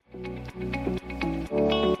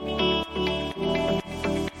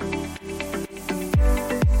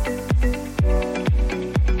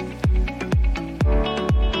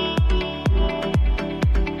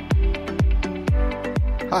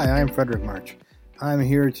I'm Frederick March. I'm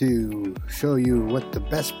here to show you what the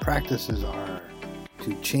best practices are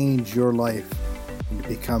to change your life and to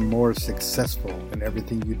become more successful in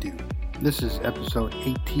everything you do. This is episode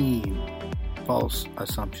 18, False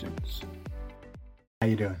Assumptions. How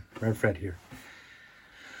you doing? Red Fred here.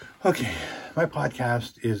 Okay, my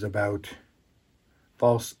podcast is about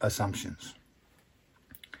false assumptions.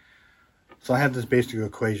 So I have this basic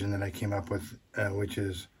equation that I came up with, which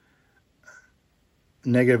is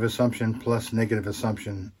negative assumption plus negative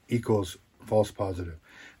assumption equals false positive.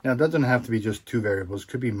 Now, it doesn't have to be just two variables. It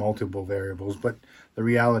could be multiple variables, but the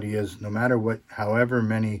reality is no matter what, however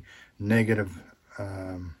many negative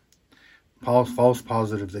false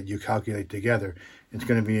positives that you calculate together, it's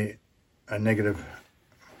going to be a negative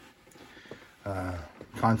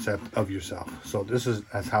concept of yourself. So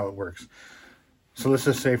that's how it works. So let's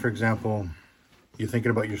just say, for example, you're thinking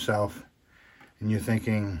about yourself and you're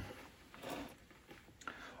thinking,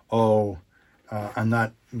 I'm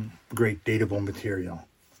not great dateable material.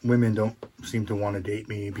 Women don't seem to want to date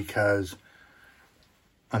me because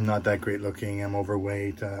I'm not that great looking. I'm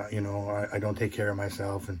overweight. I don't take care of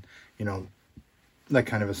myself, and that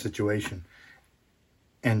kind of a situation.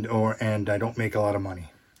 And I don't make a lot of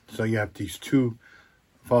money. So you have these two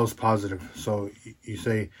false positives. So you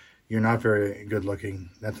say you're not very good looking.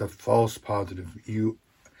 That's a false positive. You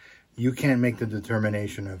can't make the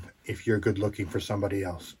determination of if you're good looking for somebody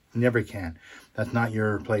else. Never can. That's not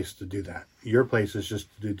your place to do that. Your place is just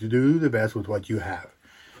to do the best with what you have.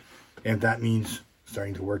 If that means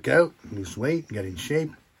starting to work out, lose weight, get in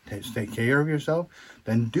shape, take care of yourself,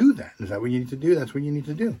 then do that. Is that what you need to do? That's what you need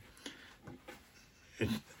to do.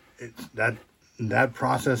 It's that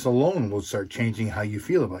process alone will start changing how you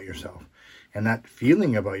feel about yourself. And that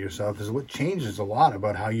feeling about yourself is what changes a lot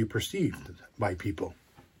about how you're perceived by people.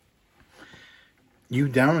 You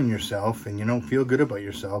down on yourself and you don't feel good about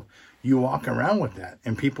yourself, you walk around with that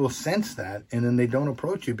and people sense that, and then they don't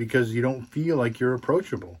approach you because you don't feel like you're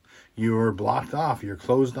approachable. You're blocked off, you're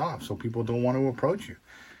closed off, so people don't want to approach you.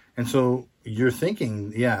 And so you're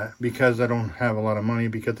thinking, because I don't have a lot of money,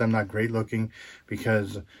 because I'm not great looking,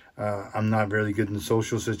 because I'm not really good in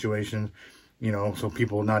social situations, so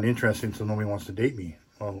people are not interested, so nobody wants to date me.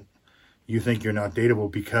 Well, you think you're not dateable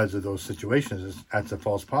because of those situations. That's a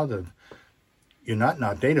false positive. You're not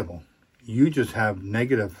dateable. You just have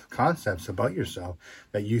negative concepts about yourself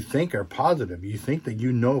that you think are positive. You think that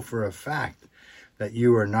you know for a fact that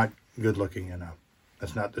you are not good looking enough.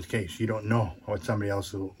 That's not the case. You don't know what somebody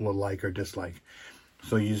else will like or dislike.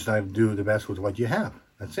 So you just have to do the best with what you have.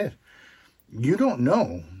 That's it. You don't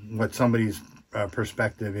know what somebody's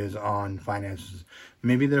perspective is on finances.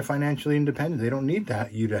 Maybe they're financially independent. They don't need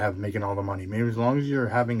you to have making all the money. Maybe as long as you're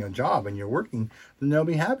having a job and you're working, then they'll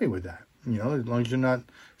be happy with that. As long as you're not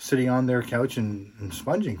sitting on their couch and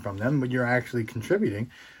sponging from them, but you're actually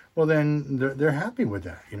contributing, well, then they're happy with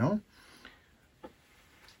that,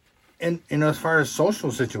 And as far as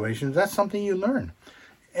social situations, that's something you learn.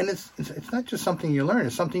 And it's not just something you learn.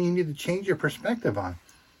 It's something you need to change your perspective on.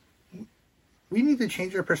 We need to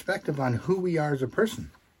change our perspective on who we are as a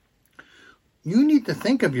person. You need to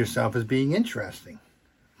think of yourself as being interesting,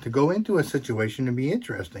 to go into a situation and be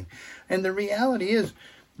interesting. And the reality is,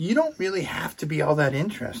 you don't really have to be all that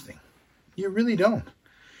interesting. You really don't.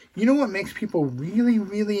 You know what makes people really,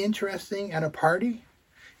 really interesting at a party?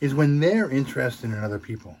 Is when they're interested in other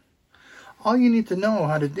people. All you need to know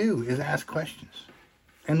how to do is ask questions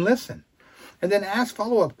and listen. And then ask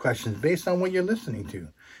follow-up questions based on what you're listening to.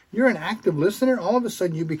 You're an active listener, all of a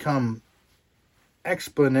sudden you become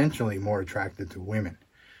exponentially more attracted to women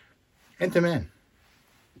and to men.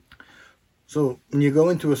 So when you go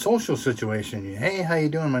into a social situation, hey, how you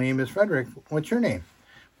doing? My name is Frederick. What's your name?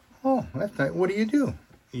 Oh, that's nice. What do you do?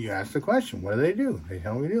 You ask the question. What do they do? They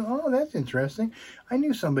tell me to do. Oh, that's interesting. I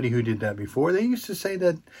knew somebody who did that before. They used to say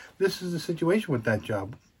that this is the situation with that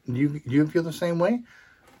job. Do you feel the same way?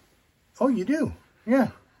 Oh, you do? Yeah.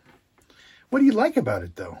 What do you like about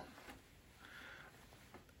it, though?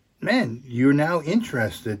 Man, you're now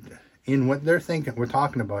interested in what they're thinking. We're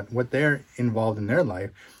talking about what they're involved in their life.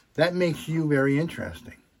 That makes you very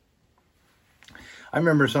interesting. I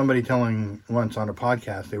remember somebody telling once on a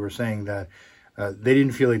podcast, they were saying that they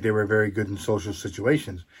didn't feel like they were very good in social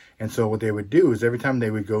situations. And so what they would do is every time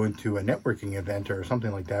they would go into a networking event or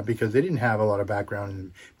something like that, because they didn't have a lot of background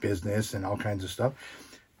in business and all kinds of stuff,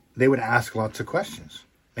 they would ask lots of questions.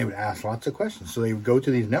 So they would go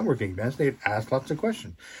to these networking events, they'd ask lots of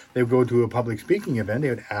questions. They would go to a public speaking event, they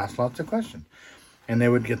would ask lots of questions. And they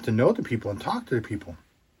would get to know the people and talk to the people.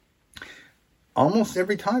 almost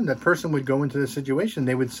every time that person would go into the situation,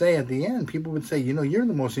 they would say at the end, people would say, you're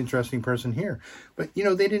the most interesting person here. But,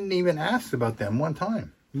 they didn't even ask about them one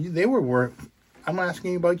time. They were I'm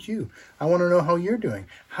asking about you. I want to know how you're doing.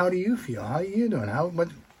 How do you feel? How are you doing?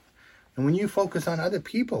 And when you focus on other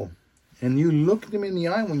people and you look them in the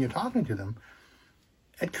eye when you're talking to them,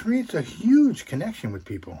 it creates a huge connection with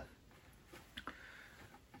people.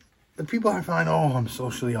 The people I find, I'm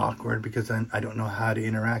socially awkward because I don't know how to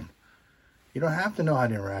interact. You don't have to know how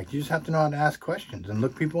to interact. You just have to know how to ask questions and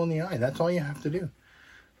look people in the eye. That's all you have to do.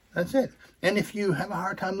 That's it. And if you have a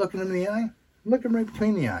hard time looking them in the eye, look them right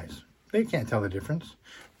between the eyes. They can't tell the difference.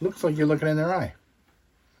 Looks like you're looking in their eye.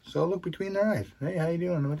 So look between their eyes. Hey, how you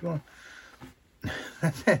doing? What's going on?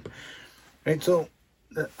 That's it. Right, so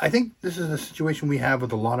I think this is a situation we have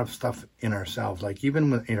with a lot of stuff in ourselves. Like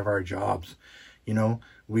even with our jobs,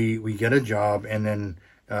 we get a job and then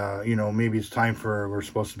maybe it's time we're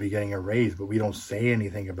supposed to be getting a raise, but we don't say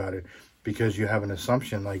anything about it because you have an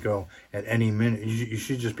assumption like, at any minute, you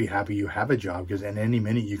should just be happy you have a job because at any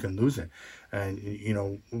minute you can lose it. And,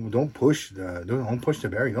 don't push the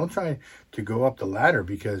barrier. Don't try to go up the ladder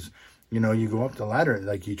because, you go up the ladder,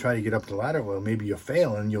 like you try to get up the ladder, well, maybe you'll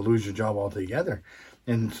fail and you'll lose your job altogether.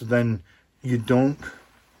 And so then you don't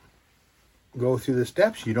go through the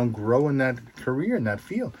steps. You don't grow in that career, in that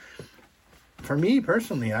field. For me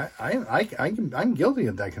personally, I'm guilty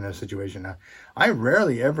of that kind of situation. I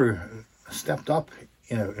rarely ever stepped up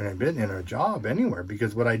in a job anywhere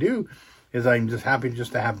because what I do is I'm just happy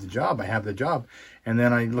just to have the job. I have the job, and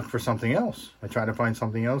then I look for something else. I try to find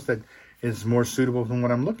something else that is more suitable than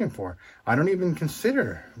what I'm looking for. I don't even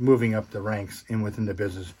consider moving up the ranks within the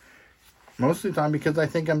business. Most of the time because I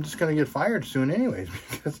think I'm just going to get fired soon anyways,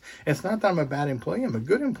 because it's not that I'm a bad employee, I'm a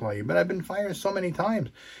good employee, but I've been fired so many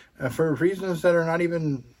times for reasons that are not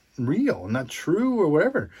even real, not true or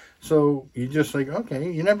whatever. So you just like, okay,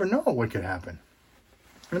 you never know what could happen.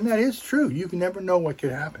 And that is true. You can never know what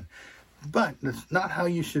could happen. But that's not how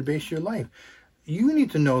you should base your life. You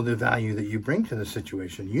need to know the value that you bring to the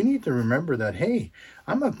situation. You need to remember that, hey,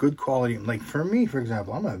 I'm a good quality, like for me, for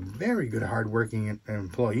example, I'm a very good, hardworking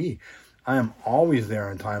employee. I am always there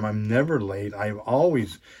on time. I'm never late. I'm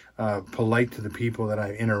always polite to the people that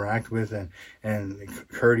I interact with and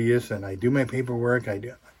courteous, and I do my paperwork.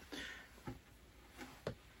 And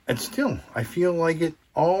still, I feel like it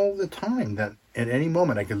all the time that at any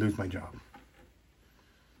moment I could lose my job.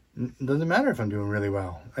 It doesn't matter if I'm doing really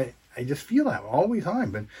well. I just feel that all the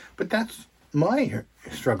time. But that's my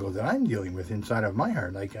struggle that I'm dealing with inside of my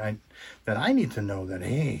heart. Like that I need to know that,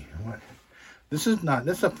 hey, this is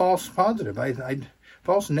a false positive.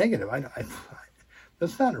 False negative.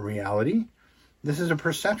 That's not a reality. This is a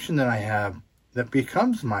perception that I have that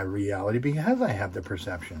becomes my reality because I have the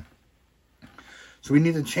perception. So we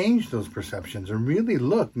need to change those perceptions and really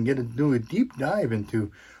look and do a deep dive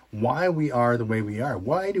into why we are the way we are.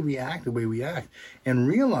 Why do we act the way we act? And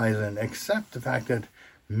realize and accept the fact that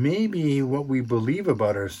maybe what we believe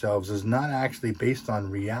about ourselves is not actually based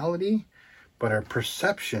on reality, but our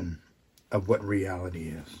perception of what reality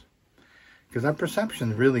is. Because our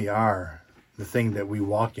perceptions really are the thing that we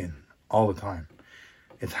walk in all the time.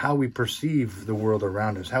 It's how we perceive the world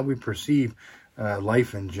around us, how we perceive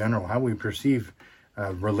life in general, how we perceive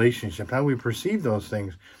relationships, how we perceive those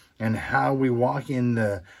things, and how we walk in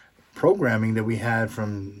the programming that we had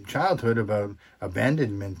from childhood about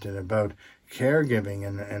abandonment and about caregiving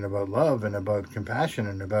and about love and about compassion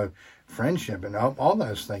and about friendship and all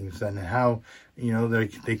those things, and how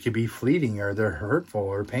they could be fleeting or they're hurtful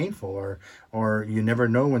or painful or you never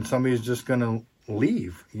know when somebody's just going to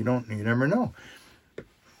leave. You never know.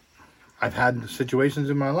 I've had situations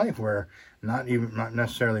in my life where not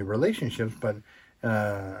necessarily relationships, but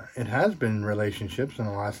it has been relationships in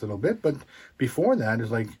the last little bit. But before that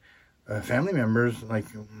is like family members, like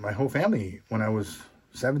my whole family. When I was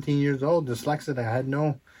 17 years old, dyslexic, I had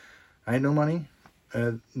no money.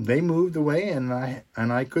 They moved away, and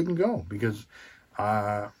I couldn't go because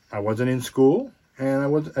I wasn't in school and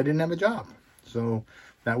I didn't have a job. So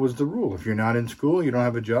that was the rule. If you're not in school, you don't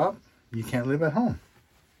have a job, you can't live at home.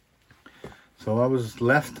 So I was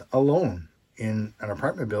left alone in an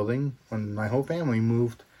apartment building when my whole family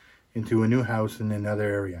moved into a new house in another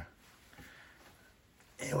area.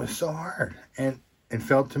 It was so hard, and it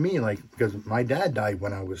felt to me like, because my dad died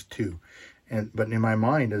when I was 2, but in my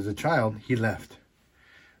mind as a child, he left.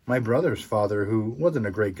 My brother's father, who wasn't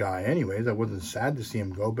a great guy anyways, I wasn't sad to see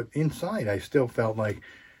him go, but inside I still felt like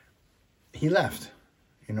he left.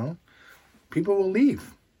 People will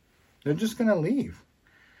leave. They're just going to leave.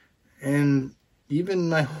 And even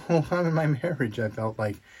my whole time in my marriage, I felt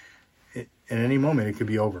like at any moment it could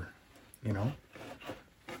be over,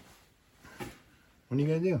 What are you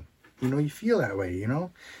going to do? You feel that way,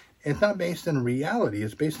 It's not based in reality.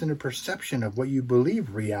 It's based in a perception of what you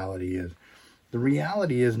believe reality is. The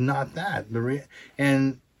reality is not that.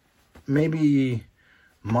 And maybe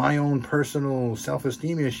my own personal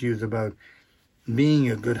self-esteem issues about being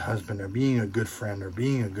a good husband or being a good friend or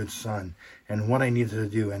being a good son and what I needed to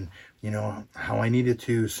do and, how I needed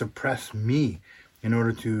to suppress me in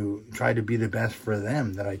order to try to be the best for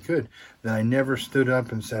them that I could, that I never stood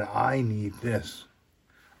up and said, I need this.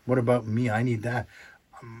 What about me? I need that.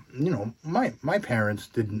 My parents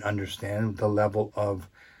didn't understand the level of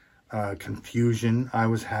confusion I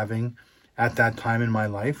was having at that time in my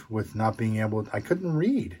life with not being I couldn't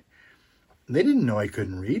read. They didn't know I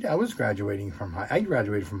couldn't read. I graduated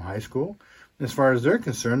from high school. As far as they're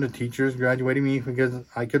concerned, the teachers graduated me because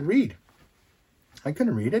I could read. I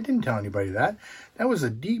couldn't read. I didn't tell anybody that. That was a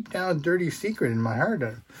deep down dirty secret in my heart.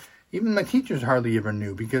 Even my teachers hardly ever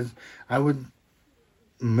knew because I would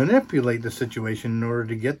manipulate the situation in order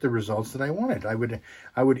to get the results that I wanted. I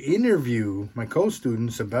would interview my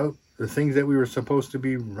co-students about the things that we were supposed to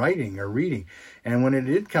be writing or reading. And when it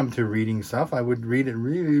did come to reading stuff, I would read it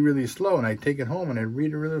really, really slow, and I'd take it home and I'd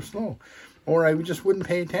read it really slow. Or I just wouldn't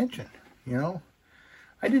pay attention,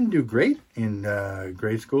 I didn't do great in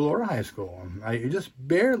grade school or high school. I just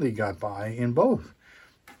barely got by in both.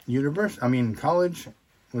 College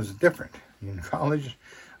was different. In college,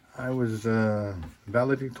 I was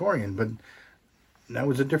valedictorian, but that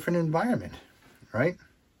was a different environment, right?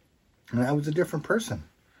 And I was a different person.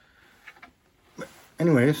 But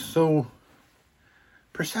anyways, so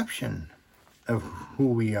perception of who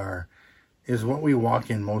we are is what we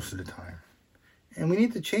walk in most of the time. And we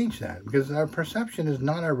need to change that because our perception is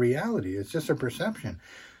not our reality. It's just a perception.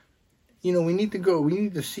 We need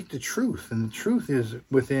to seek the truth. And the truth is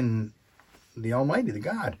within the Almighty, the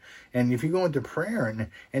God. And if you go into prayer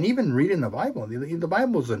and even reading the Bible, the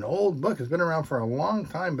Bible is an old book. It's been around for a long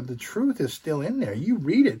time, but the truth is still in there. You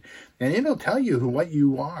read it and it'll tell you what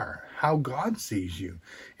you are, how God sees you.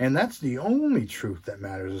 And that's the only truth that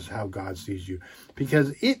matters, is how God sees you, because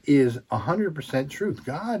it is 100% truth.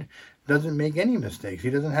 God doesn't make any mistakes. He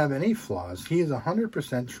doesn't have any flaws. He is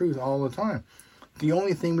 100% truth all the time. The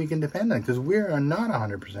only thing we can depend on, because we are not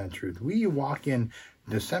 100% truth. We walk in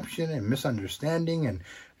deception and misunderstanding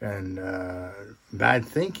and bad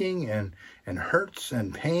thinking and hurts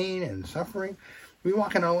and pain and suffering. We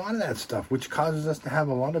walk in a lot of that stuff, which causes us to have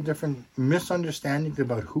a lot of different misunderstandings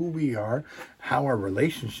about who we are, how our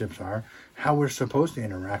relationships are, how we're supposed to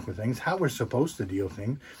interact with things, how we're supposed to deal with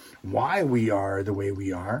things, why we are the way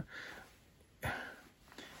we are.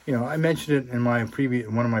 I mentioned it in one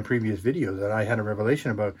of my previous videos that I had a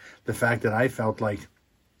revelation about the fact that I felt like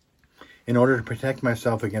in order to protect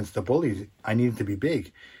myself against the bullies, I needed to be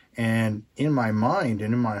big. And in my mind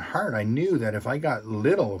and in my heart, I knew that if I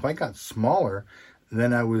got smaller,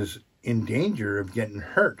 then I was in danger of getting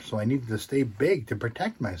hurt. So I needed to stay big to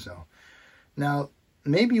protect myself. Now,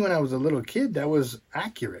 maybe when I was a little kid, that was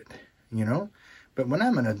accurate, But when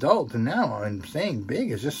I'm an adult and now I'm staying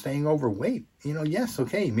big is just staying overweight. Yes,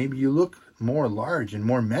 okay, maybe you look more large and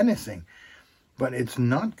more menacing, but it's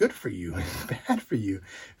not good for you. It's bad for you.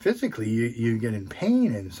 Physically, you get in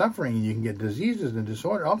pain and suffering, and you can get diseases and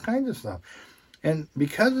disorder, all kinds of stuff. And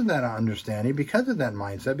because of that understanding, because of that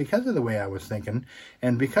mindset, because of the way I was thinking,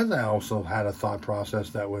 and because I also had a thought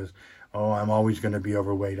process that was, oh, I'm always going to be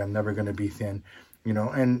overweight, I'm never going to be thin,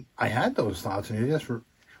 and I had those thoughts, and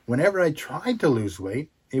whenever I tried to lose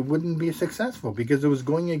weight, it wouldn't be successful because it was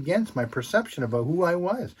going against my perception about who I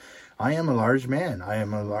was. I am a large man.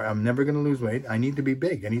 I'm never going to lose weight. I need to be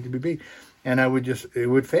big. And it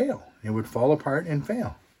would fail. It would fall apart and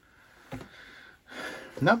fail.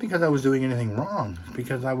 Not because I was doing anything wrong,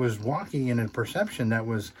 because I was walking in a perception that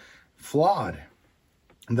was flawed,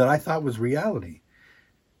 that I thought was reality.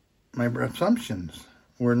 My assumptions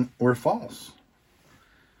were false.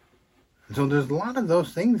 So there's a lot of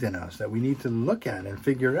those things in us that we need to look at and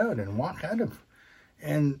figure out and walk out of.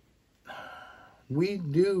 And we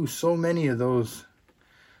do so many of those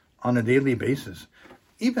on a daily basis.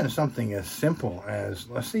 Even something as simple as,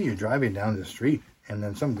 let's say you're driving down the street and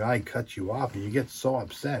then some guy cuts you off and you get so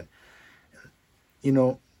upset.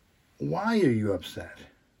 Why are you upset?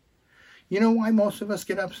 You know why most of us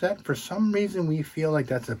get upset? For some reason we feel like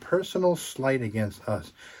that's a personal slight against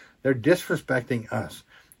us. They're disrespecting us.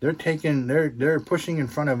 They're pushing in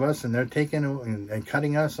front of us and they're taking and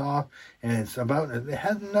cutting us off. And it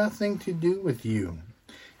has nothing to do with you.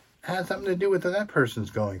 It has something to do with what that person's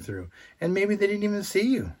going through. And maybe they didn't even see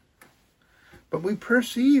you. But we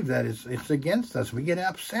perceive that it's against us. We get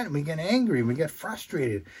upset, we get angry, we get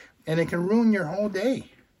frustrated. And it can ruin your whole day.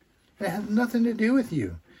 It has nothing to do with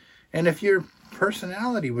you. And if your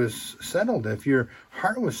personality was settled, if your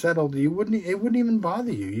heart was settled, it wouldn't even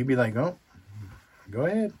bother you. You'd be like, oh, go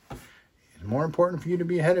ahead. It's more important for you to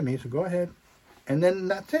be ahead of me, so go ahead. And then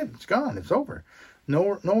that's it. It's gone. It's over.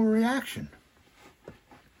 No reaction.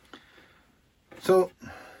 So,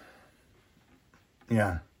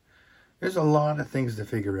 yeah. There's a lot of things to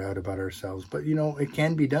figure out about ourselves, but it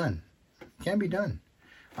can be done. It can be done.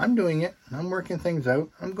 I'm doing it. I'm working things out.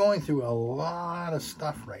 I'm going through a lot of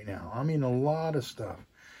stuff right now. I mean, a lot of stuff.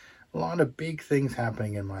 A lot of big things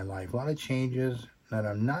happening in my life. A lot of changes that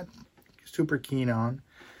I'm not super keen on.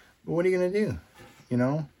 But what are you going to do?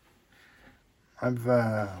 I've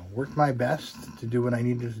worked my best to do what I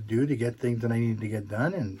needed to do to get things that I needed to get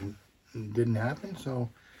done, and it didn't happen. So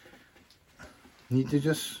I need to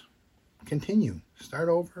just continue. Start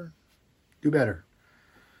over. Do better.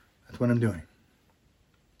 That's what I'm doing.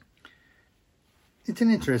 It's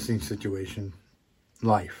an interesting situation.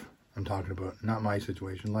 Life, I'm talking about. Not my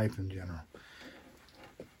situation. Life in general.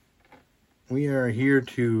 We are here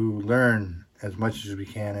to learn as much as we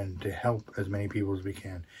can and to help as many people as we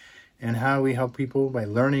can. And how we help people by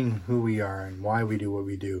learning who we are and why we do what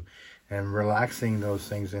we do, and relaxing those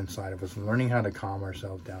things inside of us, and learning how to calm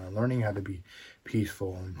ourselves down, and learning how to be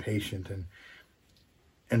peaceful and patient,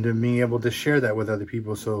 and to being able to share that with other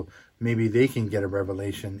people, so maybe they can get a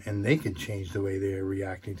revelation and they can change the way they're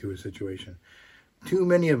reacting to a situation. Too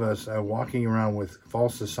many of us are walking around with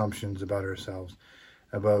false assumptions about ourselves,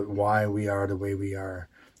 about why we are the way we are.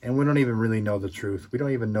 And we don't even really know the truth. We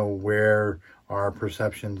don't even know where our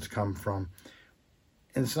perceptions come from.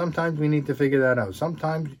 And sometimes we need to figure that out.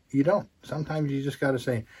 Sometimes you don't. Sometimes you just got to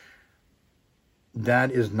say, that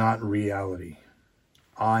is not reality.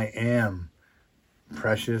 I am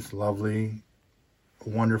precious, lovely,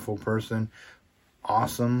 wonderful person,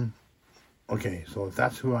 awesome. Okay, so if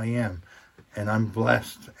that's who I am, and I'm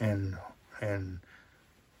blessed, and if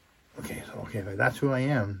that's who I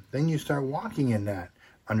am, then you start walking in that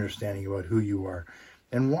understanding about who you are,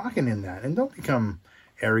 and walking in that, and don't become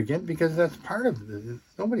arrogant, because that's part of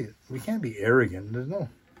we can't be arrogant.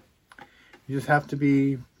 You just have to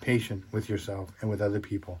be patient with yourself and with other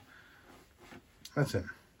people. That's it.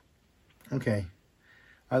 Okay.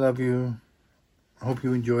 I love you. I hope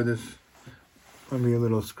you enjoy this. I'm being a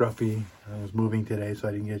little scruffy. I was moving today, so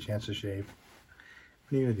I didn't get a chance to shave.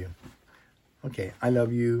 What are you going to do? Okay, I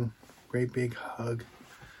love you. Great big hug.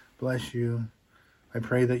 Bless you. I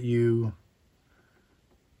pray that you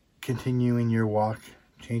continue in your walk,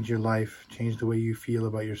 change your life, change the way you feel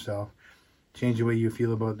about yourself, change the way you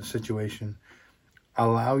feel about the situation.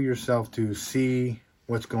 Allow yourself to see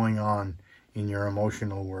what's going on in your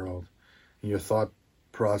emotional world, in your thought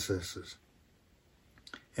processes,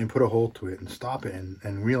 and put a halt to it and stop it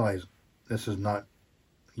and realize this is not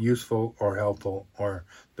useful or helpful or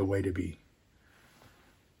the way to be.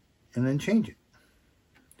 And then change it.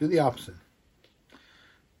 Do the opposite.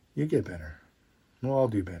 You get better. We'll all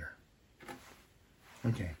do better.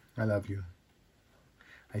 Okay, I love you.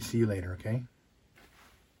 I see you later, okay?